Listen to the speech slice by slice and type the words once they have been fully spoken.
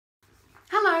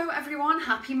Hello everyone,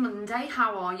 happy Monday,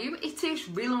 how are you? It is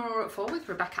Real and Raw at 4 with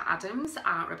Rebecca Adams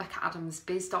at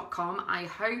RebeccaAdamsBiz.com. I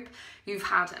hope you've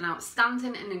had an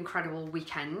outstanding and incredible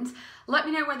weekend. Let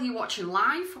me know whether you're watching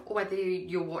live or whether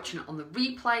you're watching it on the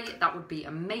replay. That would be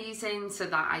amazing so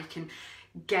that I can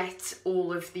get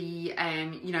all of the,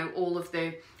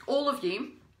 all of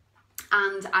you.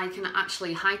 And I can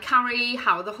actually, hi Carrie,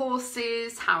 how are the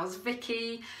horses, how's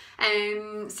Vicky?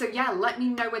 So yeah, let me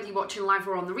know whether you're watching live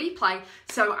or on the replay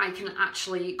so I can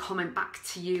actually comment back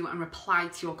to you and reply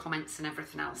to your comments and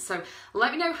everything else. So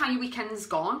let me know how your weekend's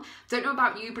gone. Don't know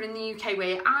about you, but in the UK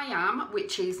where I am,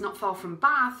 which is not far from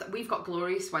Bath, we've got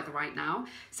glorious weather right now.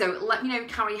 So let me know,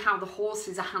 Carrie, how the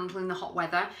horses are handling the hot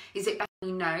weather. Is it better?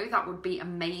 No, that would be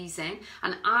amazing.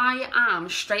 And I am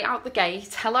straight out the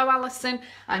gate. Hello Alison,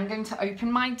 I'm going to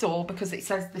open my door because it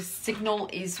says the signal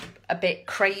is a bit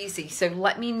crazy, so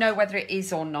let me know whether it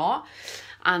is or not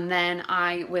and then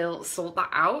I will sort that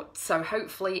out. So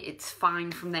hopefully it's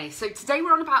fine from there. So today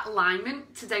we're on about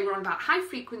alignment, today we're on about high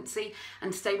frequency,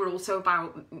 and today we're also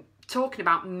about talking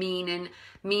about mean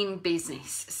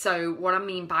business. So what I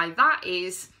mean by that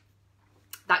is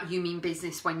that you mean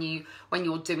business when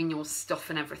you're doing your stuff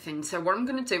and everything. So what I'm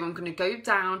going to do, I'm going to go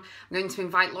down, I'm going to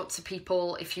invite lots of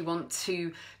people. If you want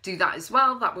to do that as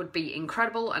well, that would be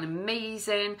incredible and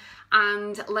amazing.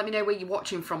 And let me know where you're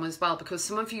watching from as well, because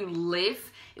some of you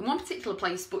live in one particular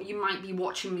place, but you might be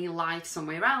watching me live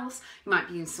somewhere else. You might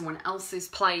be in someone else's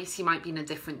place. You might be in a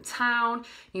different town.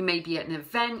 You may be at an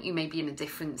event. You may be in a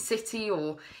different city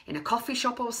or in a coffee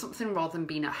shop or something rather than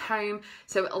being at home.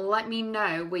 So let me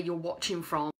know where you're watching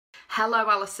from. Hello,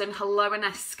 Alison. Hello,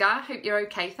 Aneska. Hope you're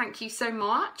okay. Thank you so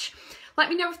much. Let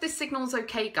me know if this signal's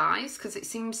okay, guys, because it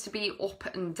seems to be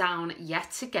up and down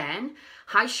yet again.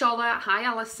 Hi, Charlotte. Hi,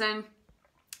 Alison.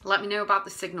 Let me know about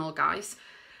the signal, guys.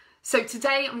 So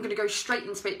today I'm going to go straight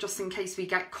into it just in case we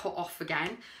get cut off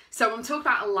again. So I'm talking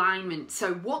about alignment.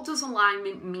 So what does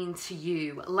alignment mean to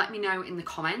you? Let me know in the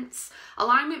comments.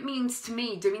 Alignment means to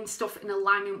me doing stuff in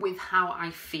alignment with how I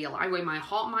feel. I wear my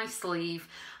heart on my sleeve.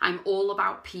 I'm all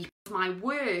about people. My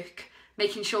work,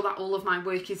 making sure that all of my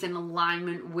work is in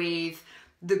alignment with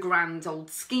the grand old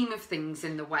scheme of things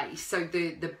in the way. So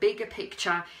the bigger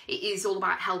picture, it is all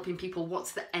about helping people.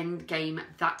 What's the end game?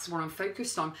 That's what I'm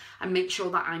focused on, and make sure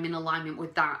that I'm in alignment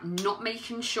with that. Not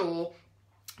making sure,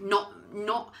 not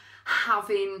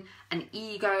having an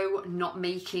ego, not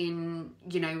making,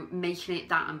 making it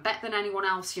that I'm better than anyone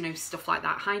else, stuff like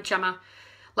that. Hi Gemma.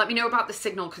 Let me know about the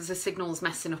signal because the signal's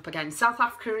messing up again. South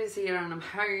Africa is here and I'm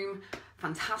home.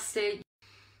 Fantastic.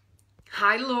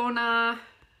 Hi Lorna.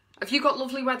 Have you got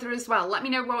lovely weather as well? Let me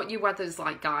know what your weather's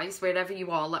like, guys. Wherever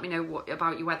you are, let me know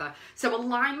about your weather. So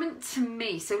alignment to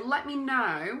me. So let me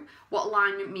know what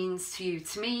alignment means to you.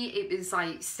 To me, it is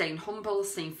like staying humble,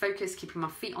 staying focused, keeping my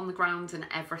feet on the ground and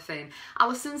everything.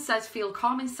 Alison says, feel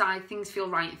calm inside, things feel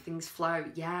right and things flow.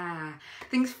 Yeah,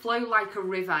 things flow like a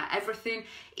river. Everything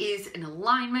is in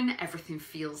alignment. Everything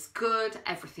feels good.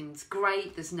 Everything's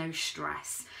great. There's no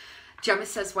stress. Gemma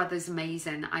says weather's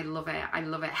amazing. I love it. I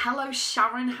love it. Hello,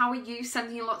 Sharon. How are you?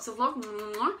 Sending you lots of love.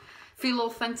 Feel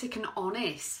authentic and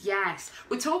honest. Yes.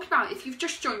 We're talking about, if you've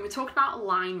just joined, we're talking about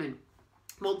alignment.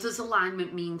 What does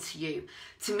alignment mean to you?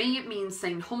 To me, it means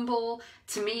staying humble.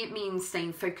 To me, it means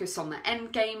staying focused on the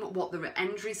end game, what the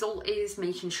end result is,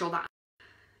 making sure that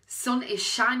sun is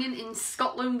shining in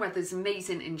Scotland, weather's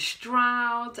amazing in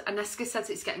Stroud. Aneska says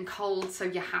it's getting cold, so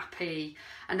you're happy.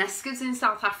 Aneska's in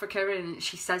South Africa and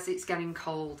she says it's getting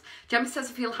cold. Gemma says,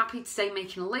 I feel happy today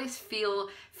making a list, feeling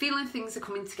things are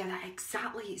coming together.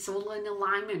 Exactly, it's all in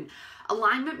alignment.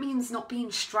 Alignment means not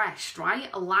being stressed, right?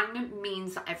 Alignment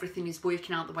means that everything is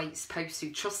working out the way it's supposed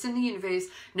to. Trust in the universe,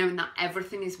 knowing that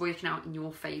everything is working out in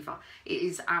your favour. It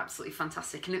is absolutely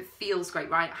fantastic and it feels great,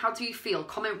 right? How do you feel?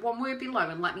 Comment one word below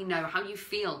and let me know how you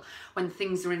feel when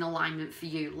things are in alignment for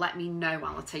you. Let me know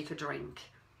while I take a drink.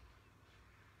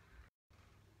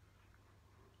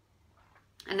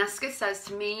 Aneska says,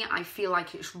 to me, I feel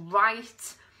like it's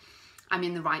right. I'm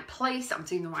in the right place. I'm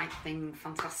doing the right thing.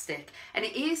 Fantastic. And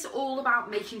it is all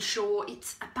about making sure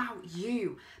it's about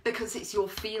you because it's your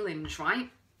feelings, right?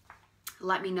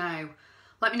 Let me know.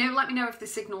 Let me know if the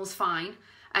signal's fine.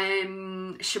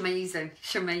 Shamazing.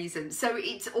 So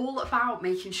it's all about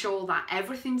making sure that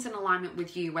everything's in alignment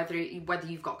with you, whether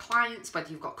you've got clients, whether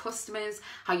you've got customers,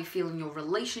 how you feel in your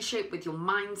relationship, with your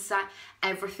mindset,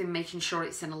 everything, making sure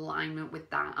it's in alignment with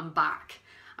that. I'm back.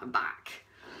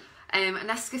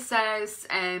 Aneska says,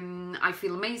 I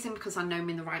feel amazing because I know I'm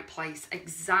in the right place.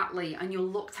 Exactly. And you're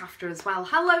looked after as well.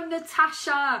 Hello,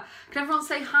 Natasha. Can everyone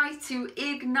say hi to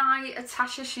Ignite?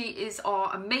 Natasha, she is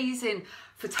our amazing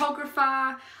photographer.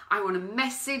 I want to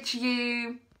message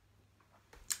you.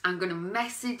 I'm going to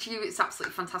message you. It's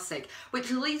absolutely fantastic.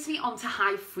 Which leads me on to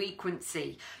high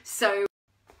frequency. So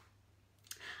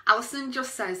Alison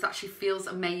just says that she feels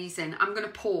amazing. I'm going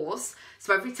to pause.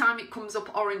 So every time it comes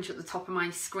up orange at the top of my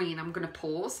screen, I'm going to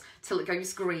pause till it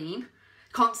goes green.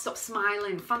 Can't stop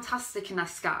smiling. Fantastic,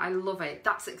 Aneska. I love it.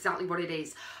 That's exactly what it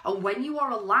is. And when you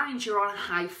are aligned, you're on a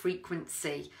high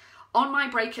frequency. On my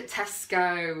break at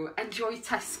Tesco. Enjoy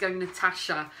Tesco,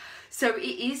 Natasha. So it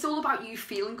is all about you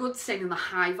feeling good, staying in the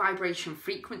high vibration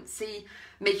frequency,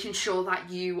 making sure that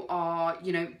you are,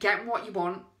 you know, getting what you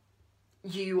want.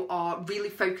 You are really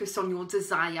focused on your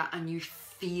desire and you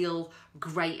feel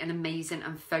great and amazing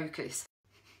and focused.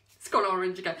 It's gone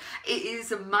orange again. It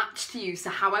is a match to you.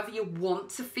 So however you want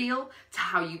to feel to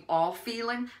how you are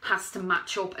feeling has to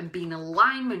match up and be in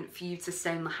alignment for you to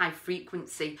stay in the high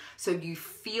frequency. So you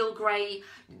feel great.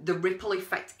 The ripple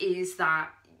effect is that,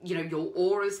 you know, your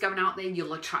aura's going out there.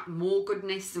 You'll attract more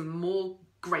goodness and more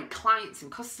great clients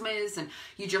and customers, and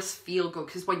you just feel good,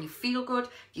 because when you feel good,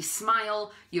 you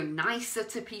smile, you're nicer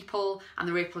to people, and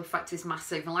the ripple effect is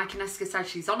massive. And like Aneska said,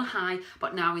 she's on a high,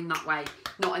 but now in that way,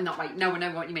 not in that way. No, I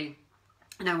know what you mean.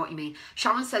 I know what you mean.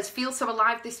 Sharon says, feel so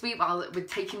alive this week while we're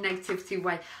taking negativity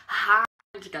away. How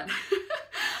again?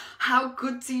 How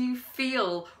good do you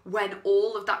feel when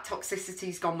all of that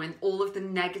toxicity's gone, when all of the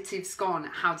negative's gone?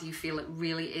 How do you feel? It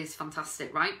really is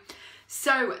fantastic, right?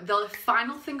 So the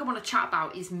final thing I want to chat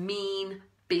about is mean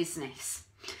business.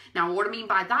 Now, what I mean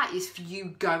by that is for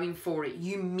you going for it.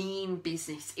 You mean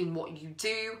business in what you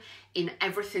do, in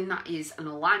everything that is in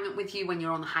alignment with you. When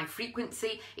you're on the high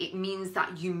frequency, it means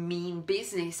that you mean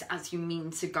business as you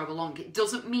mean to go along. It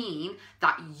doesn't mean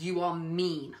that you are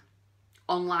mean.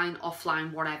 Online,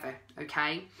 offline, whatever,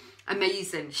 okay?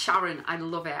 Amazing. Sharon, I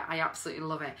love it. I absolutely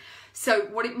love it. So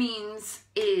what it means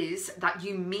is that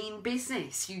you mean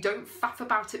business. You don't faff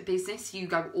about at business. You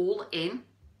go all in.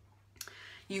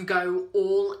 You go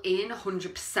all in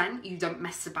 100%. You don't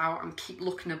mess about and keep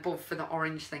looking above for the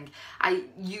orange thing.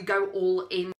 You go all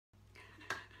in.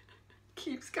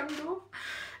 Keeps going off.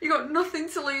 You got nothing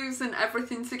to lose and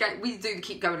everything to gain. We do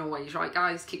keep going always, right,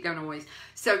 guys? Keep going always.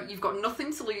 So you've got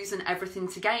nothing to lose and everything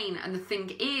to gain. And the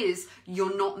thing is,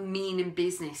 you're not mean in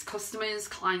business. Customers,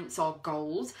 clients are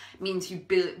gold. It means you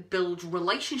build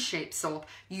relationships up.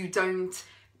 You don't,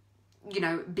 you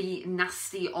know, be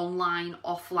nasty online,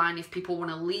 offline. If people want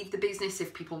to leave the business,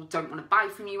 if people don't want to buy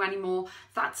from you anymore,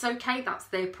 that's okay. That's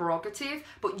their prerogative.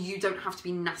 But you don't have to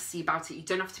be nasty about it. You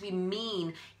don't have to be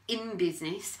mean in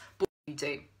business, but you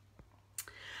do.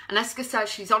 Aneska says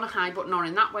she's on a high, but not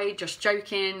in that way, just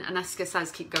joking. Aneska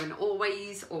says keep going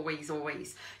always, always,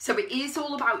 always. So it is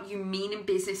all about you meaning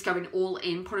business, going all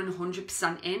in, putting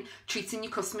 100% in, treating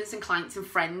your customers and clients and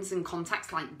friends and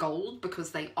contacts like gold,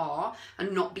 because they are,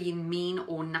 and not being mean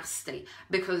or nasty.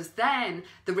 Because then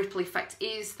the ripple effect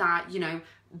is that, you know,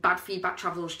 bad feedback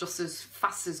travels just as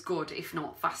fast as good, if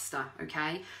not faster,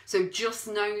 okay? So just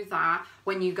know that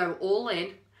when you go all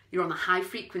in, you're on the high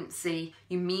frequency,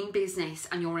 you mean business,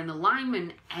 and you're in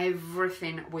alignment,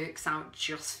 everything works out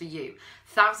just for you.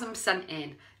 1000%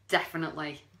 in,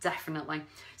 definitely, definitely.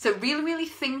 So really, really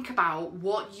think about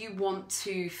what you want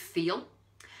to feel.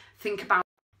 Think about,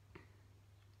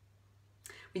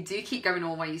 we do keep going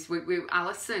always.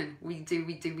 Alison, we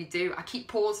do. I keep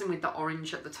pausing with the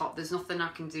orange at the top. There's nothing I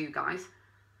can do, guys.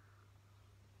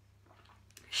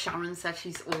 Sharon said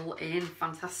she's all in.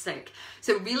 Fantastic.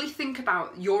 So really think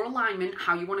about your alignment,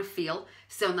 how you want to feel.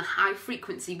 So on the high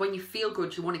frequency, when you feel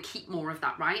good, you want to keep more of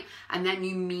that, right? And then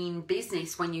you mean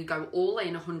business when you go all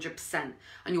in 100%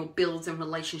 and you're building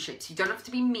relationships. You don't have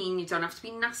to be mean. You don't have to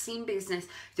be nasty in business.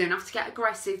 You don't have to get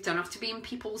aggressive. Don't have to be in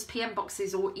people's PM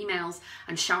boxes or emails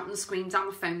and shout and scream down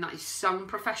the phone. That is so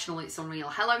unprofessional. It's unreal.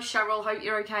 Hello, Cheryl. Hope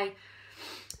you're okay.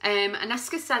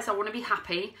 Aneska says, I want to be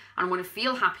happy and I want to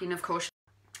feel happy. And of course,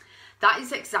 that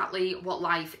is exactly what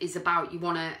life is about. You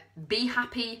want to be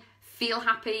happy, feel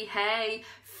happy,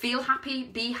 feel happy,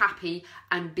 be happy,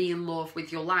 and be in love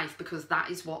with your life, because that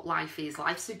is what life is.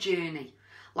 Life's a journey.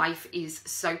 Life is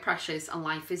so precious and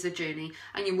life is a journey,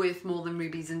 and you're worth more than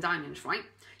rubies and diamonds, right?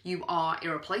 You are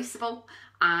irreplaceable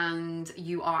and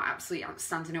you are absolutely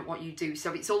outstanding at what you do.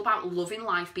 So it's all about loving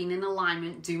life, being in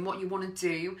alignment, doing what you want to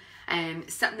do,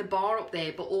 setting the bar up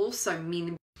there, but also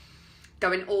meaning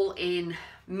going all in,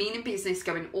 meaning business,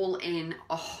 going all in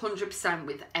 100%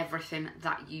 with everything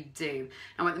that you do.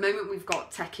 Now at the moment we've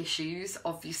got tech issues,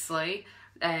 obviously,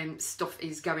 stuff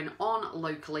is going on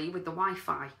locally with the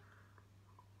Wi-Fi.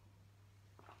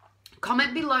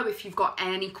 Comment below if you've got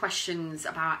any questions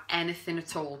about anything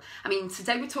at all. I mean,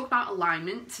 today we talk about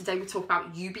alignment. Today we talk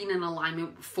about you being in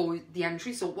alignment for the end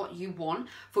result, what you want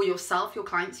for yourself, your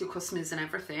clients, your customers and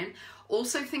everything.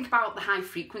 Also think about the high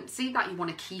frequency that you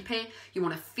want to keep it. You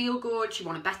want to feel good, you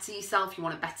want to better yourself, you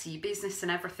want to better your business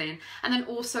and everything. And then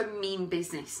also mean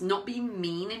business. Not being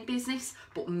mean in business,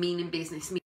 but mean in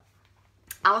business.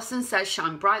 Alison says,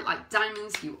 shine bright like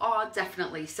diamonds. You are,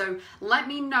 definitely. So let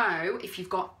me know if you've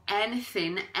got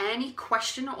anything, any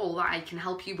question at all that I can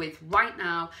help you with right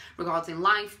now regarding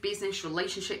life, business,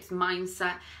 relationships,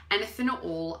 mindset, anything at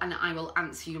all, and I will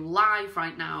answer you live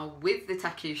right now with the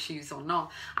tech issues or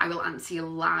not. I will answer you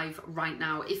live right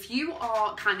now. If you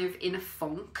are kind of in a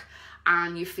funk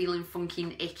and you're feeling funky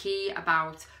and icky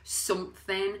about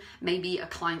something, maybe a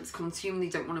client's come to you and they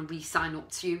don't want to re-sign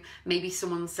up to you, maybe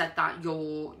someone said that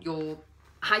your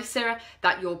hi Sarah,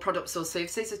 that your products or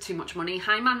services are too much money.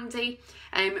 Hi Mandy.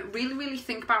 Really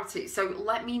think about it. So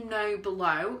let me know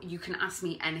below. You can ask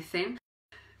me anything.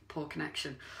 Poor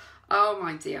connection. Oh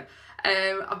my dear.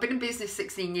 I've been in business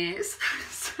 16 years,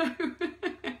 so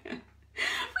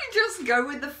we just go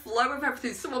with the flow of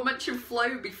everything. Someone mentioned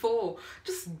flow before.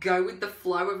 Just go with the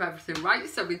flow of everything, right?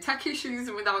 So with tech issues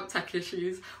and without tech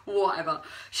issues, whatever.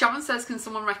 Sharon says, can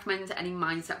someone recommend any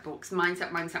mindset books?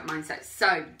 Mindset.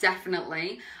 So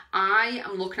definitely, I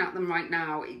am looking at them right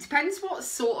now. It depends what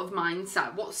sort of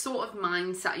mindset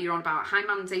you're on about. Hi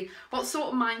Mandy. What sort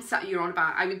of mindset you're on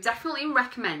about? I would definitely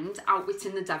recommend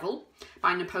Outwitting the Devil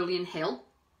by Napoleon Hill.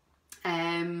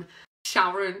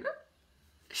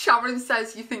 Sharon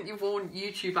says, you think you've worn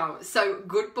YouTube out. So,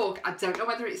 good book. I don't know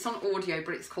whether it's on audio,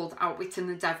 but it's called Outwitting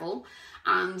the Devil.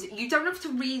 And you don't have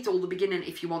to read all the beginning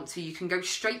if you want to. You can go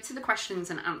straight to the questions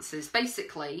and answers.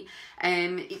 Basically,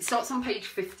 it starts on page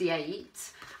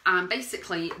 58. And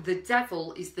basically, the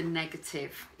devil is the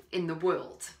negative in the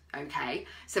world. Okay?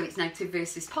 So, it's negative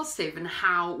versus positive, and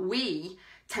how we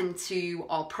tend to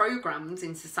are programmed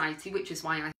in society, which is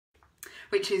why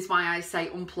I say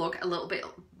unplug a little bit,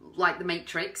 like the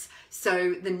Matrix.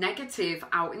 So the negative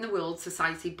out in the world,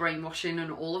 society, brainwashing and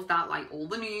all of that, like all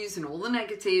the news and all the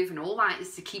negative and all that,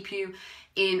 is to keep you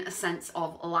in a sense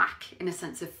of lack, in a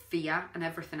sense of fear and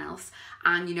everything else.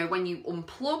 And you know, when you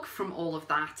unplug from all of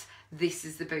that, this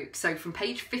is the book. So from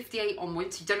page 58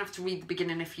 onwards, you don't have to read the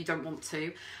beginning if you don't want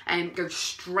to, and go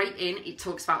straight in. It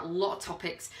talks about a lot of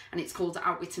topics, and it's called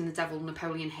Outwitting the Devil,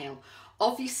 Napoleon Hill.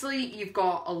 Obviously, you've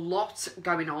got a lot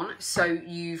going on. So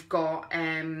you've got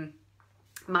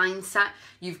mindset,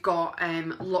 you've got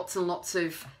lots and lots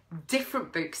of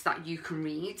different books that you can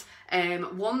read.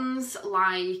 Ones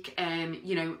like,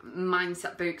 you know,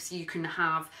 mindset books, you can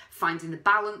have Finding the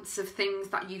Balance of Things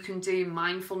that you can do.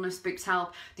 Mindfulness books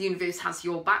help. The Universe Has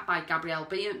Your Back by Gabrielle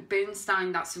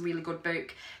Bernstein. That's a really good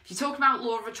book. If you talk about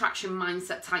law of attraction,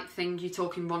 mindset type thing, you're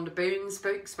talking Rhonda Byrne's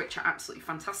books, which are absolutely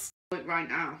fantastic. Right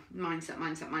now,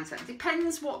 mindset.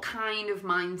 Depends what kind of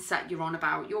mindset you're on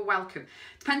about. You're welcome.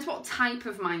 Depends what type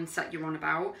of mindset you're on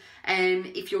about.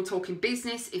 If you're talking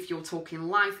business, if you're talking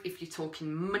life, if you're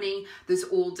talking money, there's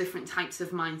all different types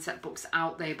of mindset books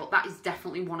out there, but that is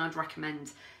definitely one I'd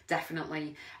recommend.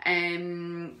 Definitely.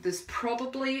 There's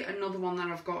probably another one that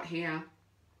I've got here.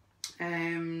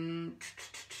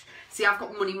 See, I've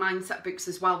got money mindset books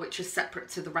as well, which are separate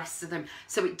to the rest of them.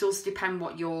 So it does depend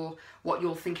what you're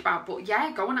thinking about. But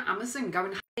yeah, go on Amazon. Go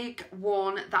and big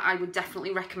one that I would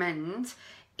definitely recommend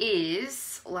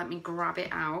is, let me grab it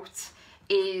out,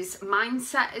 is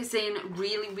mindset as in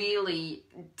really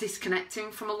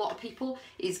disconnecting from a lot of people,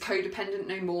 is Codependent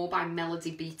No More by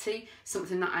Melody Beattie.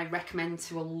 Something that I recommend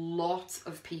to a lot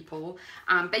of people.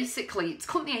 And basically, it's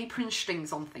cutting the apron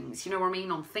strings on things, you know what I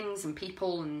mean? On things and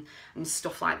people and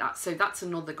stuff like that. So that's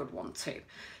another good one too.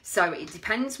 So it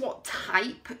depends what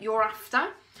type you're after,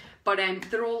 but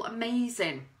they're all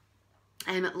amazing.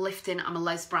 Lifting, I'm a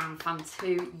Les Brown fan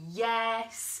too.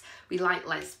 Yes, we like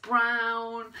Les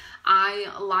Brown. I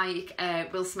like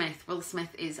Will Smith. Will Smith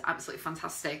is absolutely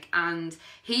fantastic, and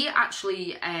he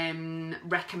actually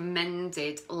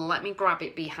recommended, let me grab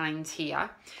it behind here.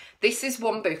 This is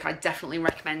one book I definitely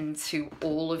recommend to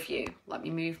all of you. Let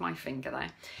me move my finger there.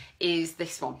 Is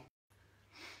this one,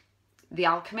 The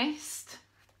Alchemist.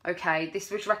 Okay,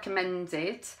 this was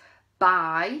recommended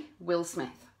by Will Smith.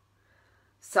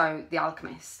 So, The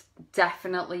Alchemist,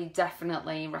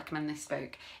 definitely recommend this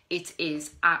book. It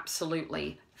is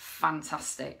absolutely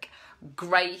fantastic.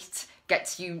 Great,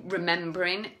 gets you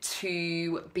remembering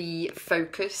to be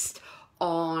focused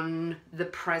on the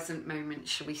present moment,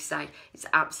 shall we say. It's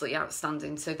absolutely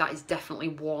outstanding. So that is definitely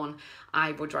one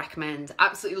I would recommend.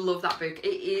 Absolutely love that book. It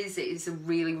is a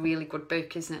really, really good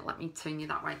book, isn't it? Let me turn you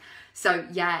that way. So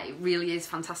yeah, it really is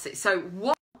fantastic. So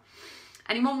what,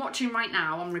 anyone watching right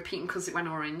now, I'm repeating because it went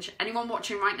orange, anyone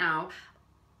watching right now,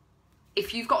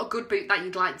 if you've got a good book that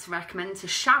you'd like to recommend to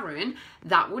Sharon,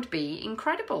 that would be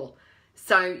incredible.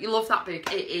 So you love that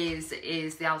book. It is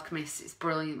The Alchemist. It's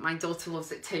brilliant. My daughter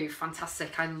loves it too.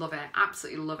 Fantastic. I love it.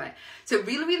 Absolutely love it. So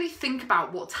really, really think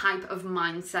about what type of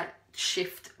mindset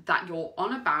shift that you're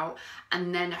on about,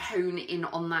 and then hone in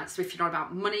on that. So if you're on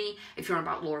about money, if you're on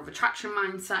about law of attraction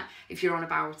mindset, if you're on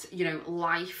about, you know,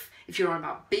 life, if you're on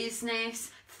about business,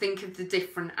 think of the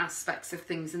different aspects of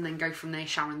things and then go from there,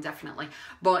 Sharon, definitely.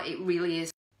 But it really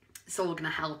is, it's all going to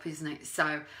help, isn't it?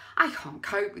 So I can't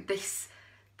cope with this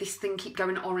thing keep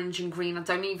going orange and green. I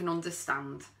don't even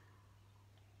understand.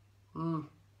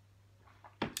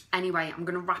 Anyway, I'm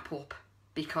going to wrap up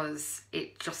because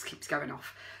it just keeps going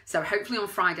off. So hopefully on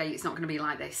Friday it's not going to be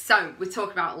like this. So we're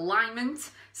talking about alignment.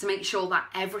 So make sure that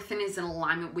everything is in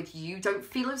alignment with you. Don't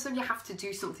feel as though you have to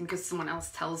do something because someone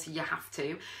else tells you you have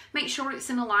to. Make sure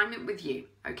it's in alignment with you,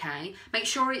 okay? Make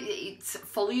sure it's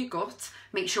follow your gut.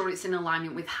 Make sure it's in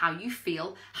alignment with how you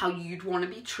feel, how you'd want to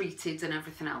be treated and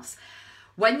everything else.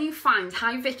 When you find,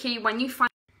 hi Vicky, when you find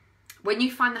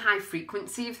the high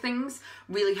frequency of things,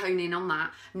 really hone in on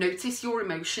that. Notice your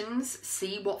emotions,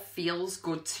 see what feels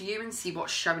good to you and see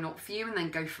what's showing up for you, and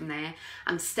then go from there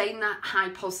and stay in that high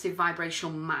positive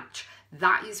vibrational match.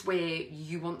 That is where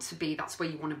you want to be. That's where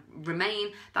you want to remain.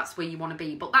 That's where you want to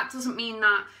be. But that doesn't mean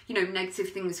that, you know,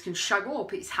 negative things can show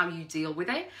up. It's how you deal with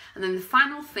it. And then the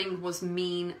final thing was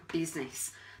mean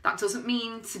business. That doesn't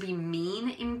mean to be mean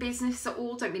in business at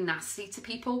all. Don't be nasty to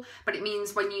people. But it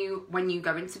means when you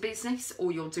go into business,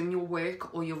 or you're doing your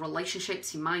work or your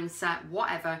relationships, your mindset,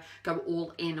 whatever, go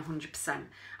all in 100%.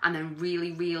 And then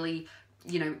really, really,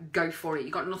 you know, go for it.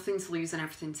 You've got nothing to lose and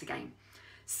everything to gain.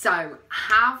 So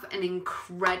have an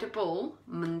incredible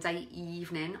Monday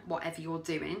evening, whatever you're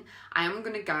doing. I am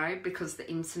going to go because the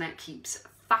internet keeps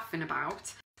faffing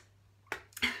about.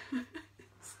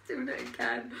 Let's do it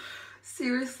again.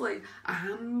 Seriously,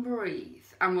 and breathe,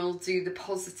 and we'll do the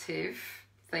positive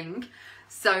thing.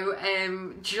 So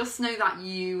just know that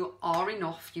you are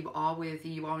enough, you are worthy,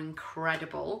 you are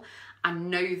incredible,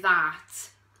 and know that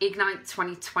Ignite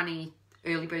 2020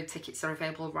 early bird tickets are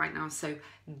available right now. So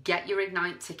get your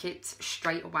Ignite tickets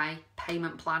straight away,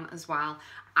 payment plan as well.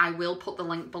 I will put the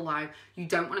link below. You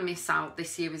don't want to miss out.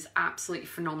 This year is absolutely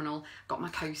phenomenal. Got my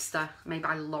coaster made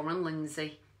by Lauren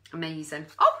Lindsay. Amazing.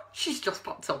 Oh, she's just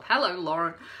popped up. Hello,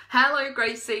 Lauren. Hello,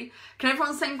 Gracie. Can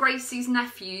everyone send Gracie's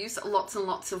nephews lots and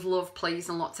lots of love, please,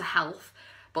 and lots of health?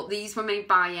 But these were made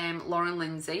by Lauren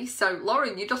Lindsay. So,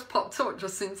 Lauren, you just popped up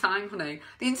just in time, honey.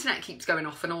 The internet keeps going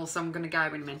off and all, so I'm going to go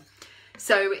in a minute.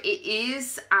 So it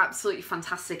is absolutely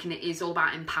fantastic, and it is all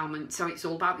about empowerment. So it's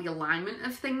all about the alignment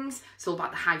of things. It's all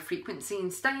about the high frequency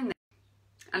and staying there.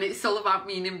 And it's all about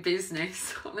meaning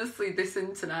business. Honestly, this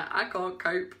internet, I can't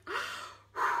cope.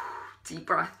 Deep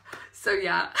breath. So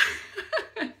yeah,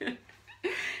 it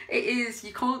is.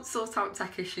 You can't sort out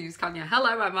tech issues, can you?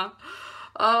 Hello, Emma.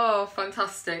 Oh,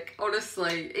 fantastic.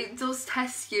 Honestly, it does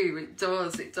test you. It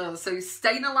does. It does. So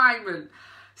stay in alignment.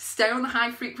 Stay on the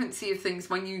high frequency of things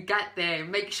when you get there.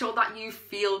 Make sure that you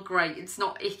feel great. It's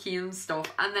not icky and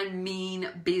stuff. And then mean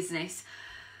business.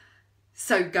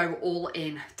 So go all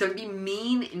in. Don't be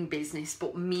mean in business,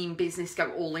 but mean business,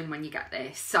 go all in when you get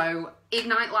there. So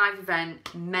Ignite Live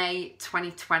event, May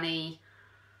 2020.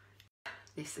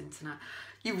 This internet.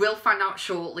 You will find out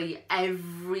shortly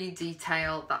every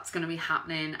detail that's going to be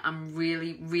happening. I'm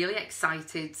really, really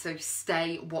excited. So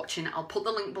stay watching. I'll put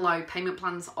the link below. Payment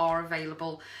plans are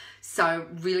available. So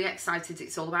really excited.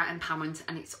 It's all about empowerment,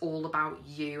 and it's all about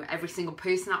you. Every single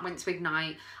person that went to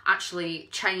Ignite actually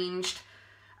changed.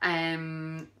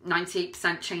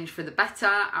 98% change for the better.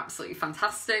 Absolutely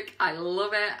fantastic. I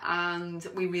love it, and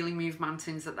we really moved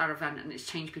mountains at that event, and it's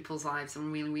changed people's lives.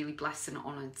 I'm really, really blessed and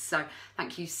honoured. So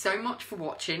thank you so much for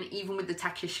watching, even with the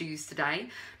tech issues today.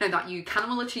 Know that you can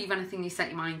and will achieve anything you set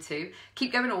your mind to.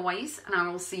 Keep going always, and I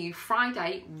will see you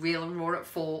Friday, Real and Raw at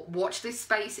 4. Watch this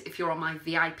space if you're on my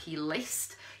VIP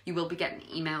list. You will be getting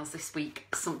emails this week.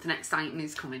 Something exciting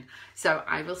is coming. So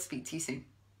I will speak to you soon.